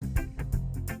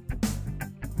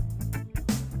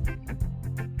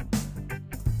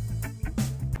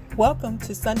Welcome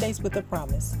to Sundays with a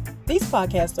Promise. These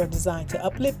podcasts are designed to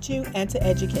uplift you and to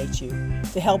educate you,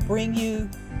 to help bring you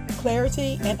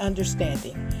clarity and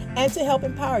understanding, and to help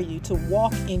empower you to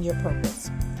walk in your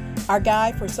purpose. Our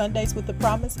guide for Sundays with a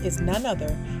Promise is none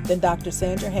other than Dr.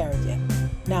 Sandra Harrington.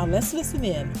 Now let's listen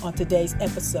in on today's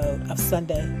episode of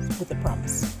Sundays with a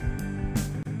Promise.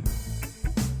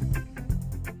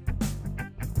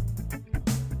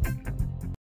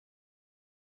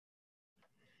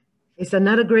 It's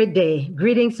another great day.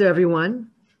 Greetings to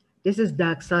everyone. This is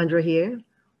Doc Sandra here.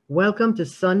 Welcome to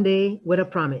Sunday with a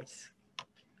Promise.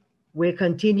 We're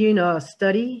continuing our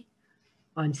study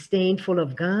on staying full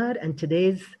of God, and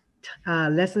today's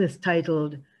lesson is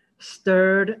titled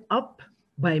Stirred Up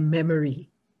by Memory.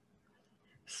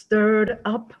 Stirred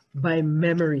Up by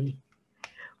Memory.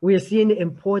 We are seeing the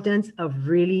importance of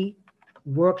really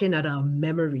working at our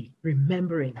memory,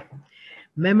 remembering.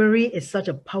 Memory is such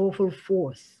a powerful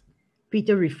force.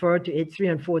 Peter referred to it 3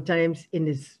 and 4 times in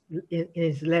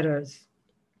his letters.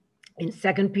 In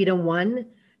 2 Peter 1,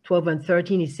 12 and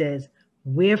 13, he says,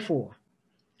 "Wherefore,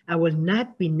 I will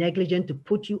not be negligent to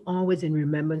put you always in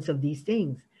remembrance of these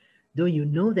things, though you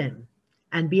know them,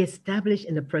 and be established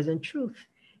in the present truth.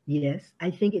 Yes,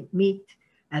 I think it meet,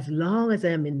 as long as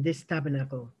I am in this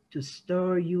tabernacle, to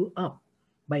stir you up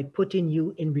by putting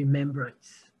you in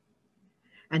remembrance."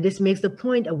 And this makes the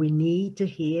point that we need to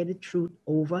hear the truth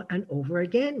over and over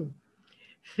again.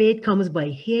 Faith comes by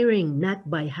hearing, not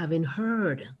by having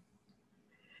heard.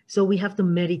 So we have to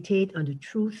meditate on the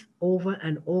truth over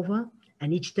and over.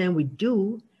 And each time we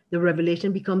do, the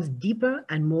revelation becomes deeper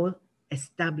and more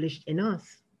established in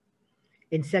us.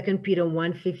 In 2 Peter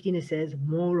 1:15, it says,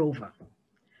 "Moreover,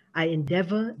 I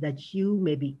endeavor that you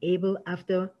may be able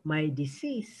after my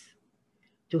decease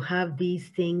to have these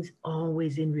things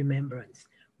always in remembrance."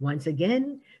 Once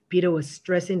again, Peter was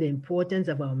stressing the importance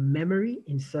of our memory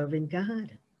in serving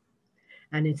God.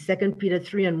 And in 2 Peter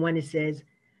 3 and 1, it says,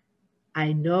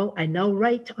 I now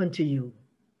write unto you,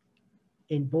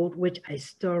 in both which I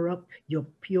stir up your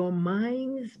pure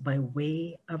minds by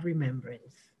way of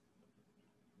remembrance.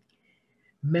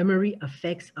 Memory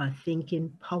affects our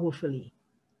thinking powerfully.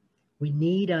 We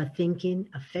need our thinking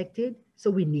affected,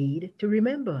 so we need to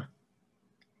remember.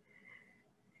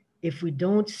 If we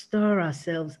don't stir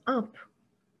ourselves up,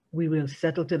 we will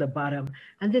settle to the bottom.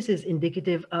 And this is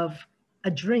indicative of a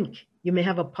drink. You may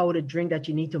have a powdered drink that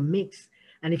you need to mix.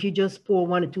 And if you just pour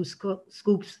 1 or 2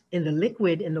 scoops in the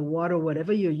liquid, in the water,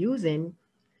 whatever you're using,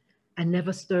 and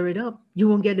never stir it up, you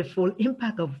won't get the full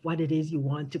impact of what it is you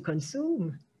want to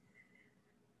consume.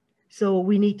 So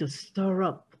we need to stir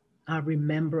up our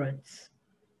remembrance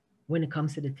when it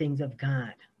comes to the things of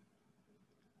God.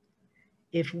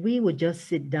 If we would just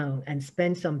sit down and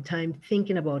spend some time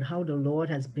thinking about how the Lord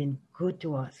has been good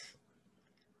to us,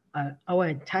 our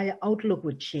entire outlook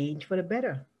would change for the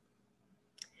better.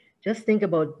 Just think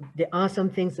about the awesome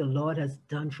things the Lord has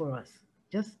done for us.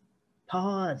 Just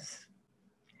pause.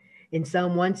 In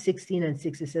Psalm 116 and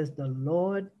 6, it says, "The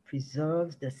Lord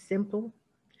preserves the simple.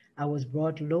 I was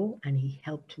brought low and he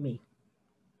helped me."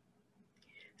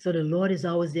 So the Lord is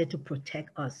always there to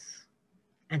protect us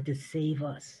and to save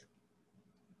us.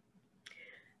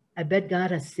 I bet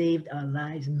God has saved our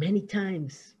lives many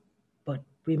times, but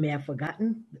we may have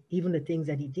forgotten even the things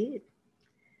that he did.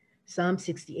 Psalm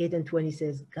 68 and 20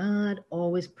 says, "God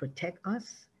always protects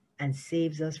us and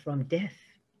saves us from death."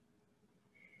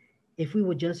 If we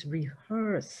would just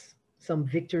rehearse some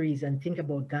victories and think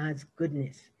about God's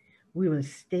goodness, we will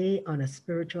stay on a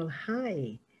spiritual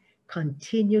high,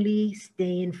 continually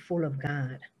staying full of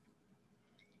God.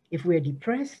 If we're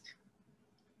depressed,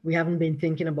 we haven't been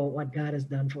thinking about what God has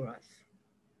done for us.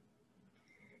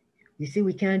 You see,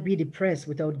 we can't be depressed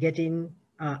without getting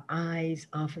our eyes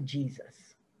off of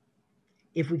Jesus.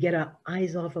 If we get our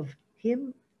eyes off of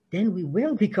him, then we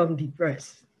will become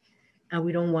depressed. And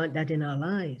we don't want that in our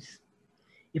lives.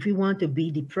 If we want to be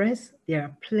depressed, there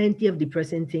are plenty of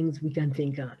depressing things we can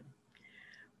think on.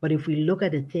 But if we look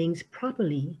at the things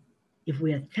properly, if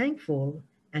we are thankful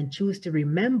and choose to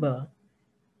remember,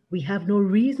 we have no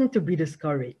reason to be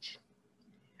discouraged.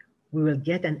 We will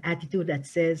get an attitude that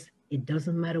says, it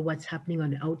doesn't matter what's happening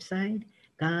on the outside.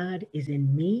 God is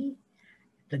in me.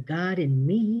 The God in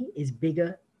me is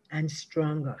bigger and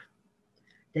stronger.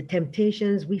 The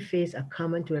temptations we face are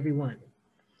common to everyone.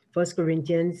 1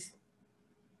 Corinthians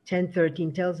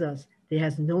 10:13 tells us, "There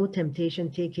has no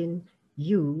temptation taken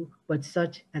you, but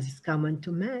such as is common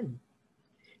to man."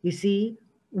 You see,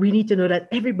 we need to know that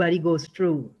everybody goes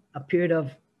through a period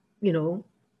of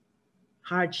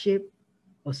hardship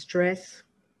or stress.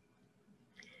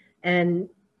 And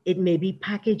it may be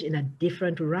packaged in a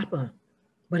different wrapper,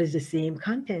 but it's the same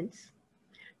contents.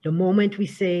 The moment we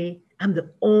say, I'm the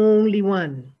only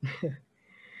one,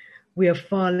 we are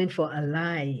falling for a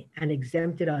lie and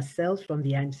exempted ourselves from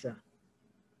the answer.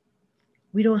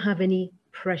 We don't have any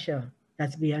pressure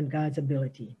that's beyond God's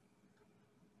ability.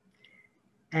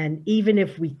 And even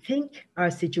if we think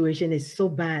our situation is so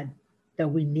bad that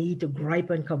we need to gripe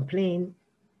and complain,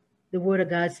 the Word of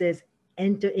God says,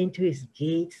 enter into his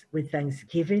gates with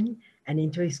thanksgiving and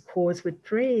into his courts with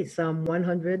praise. Psalm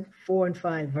 104 and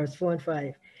 5, verse 4 and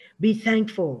 5. Be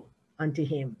thankful unto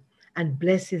him and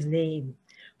bless his name,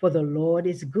 for the Lord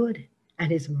is good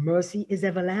and his mercy is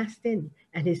everlasting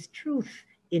and his truth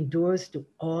endures to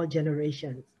all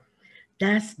generations.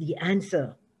 That's the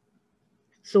answer,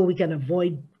 so we can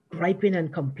avoid griping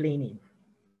and complaining.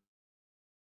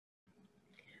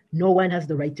 No one has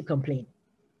the right to complain.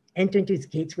 Enter into his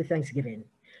gates with thanksgiving.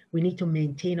 We need to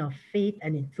maintain our faith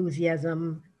and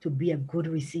enthusiasm to be a good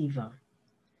receiver.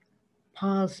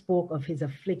 Paul spoke of his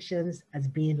afflictions as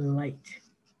being light.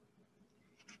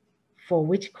 For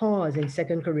which cause, in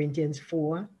 2 Corinthians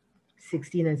 4,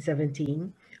 16 and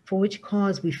 17, for which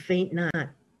cause we faint not,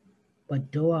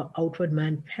 but though our outward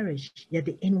man perish, yet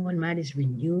the inward man is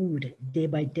renewed day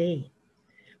by day.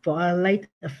 For our light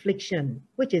affliction,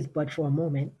 which is but for a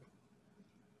moment,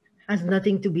 has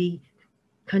nothing to be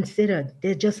considered.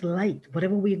 They're just light,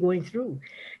 whatever we're going through.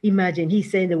 Imagine,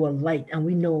 he's saying they were light, and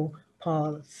we know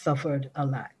Paul suffered a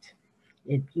lot.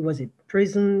 He was in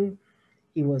prison,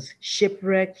 he was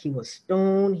shipwrecked, he was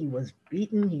stoned, he was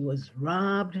beaten, he was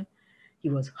robbed, he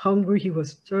was hungry, he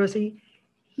was thirsty.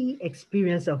 He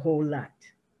experienced a whole lot.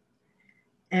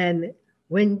 And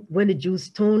when the Jews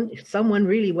stoned someone,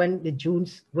 really, when the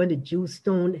Jews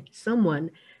stoned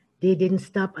someone, they didn't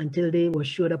stop until they were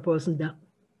sure the person that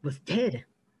was dead.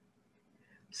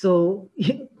 So,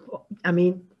 I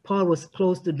mean, Paul was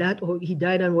close to that, or he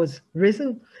died and was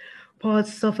risen. Paul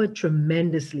suffered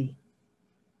tremendously.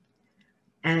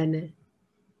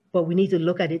 But we need to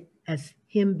look at it as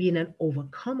him being an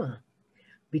overcomer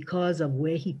because of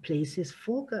where he placed his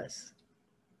focus.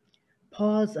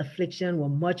 Paul's affliction were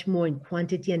much more in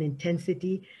quantity and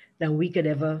intensity than we could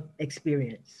ever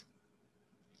experience.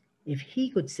 If he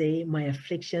could say, my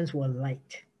afflictions were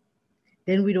light,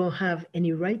 then we don't have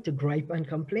any right to gripe and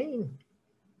complain.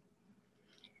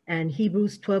 And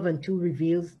Hebrews 12 and 2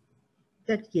 reveals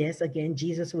that, yes, again,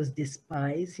 Jesus was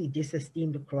despised. He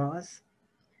disesteemed the cross.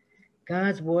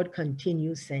 God's word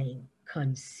continues saying,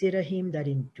 consider him that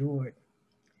endured.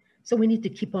 So we need to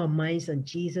keep our minds on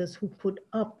Jesus, who put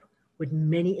up with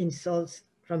many insults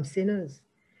from sinners.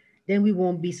 Then we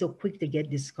won't be so quick to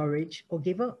get discouraged or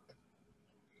give up.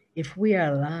 If we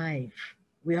are alive,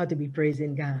 we ought to be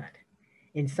praising God.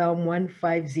 In Psalm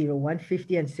 150,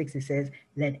 150 and 6, it says,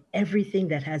 let everything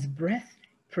that has breath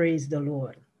praise the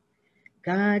Lord.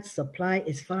 God's supply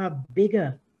is far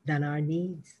bigger than our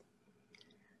needs.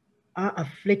 Our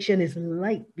affliction is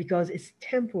light because it's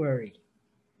temporary.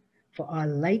 For our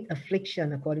light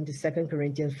affliction, according to 2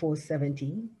 Corinthians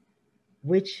 4:17,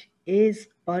 which is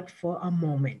but for a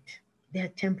moment. They're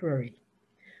temporary.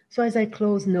 So as I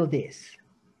close, know this.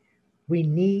 We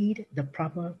need the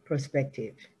proper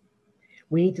perspective.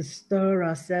 We need to stir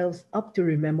ourselves up to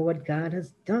remember what God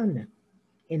has done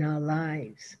in our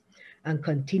lives and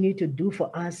continue to do for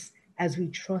us as we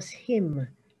trust him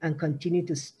and continue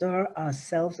to stir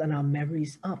ourselves and our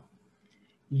memories up.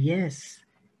 Yes,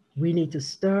 we need to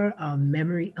stir our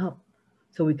memory up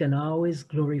so we can always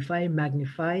glorify,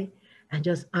 magnify, and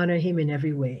just honor him in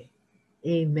every way.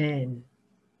 Amen.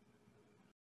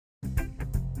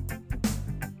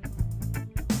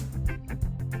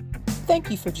 Thank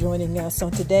you for joining us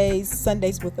on today's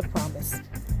Sundays with a Promise.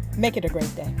 Make it a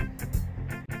great day.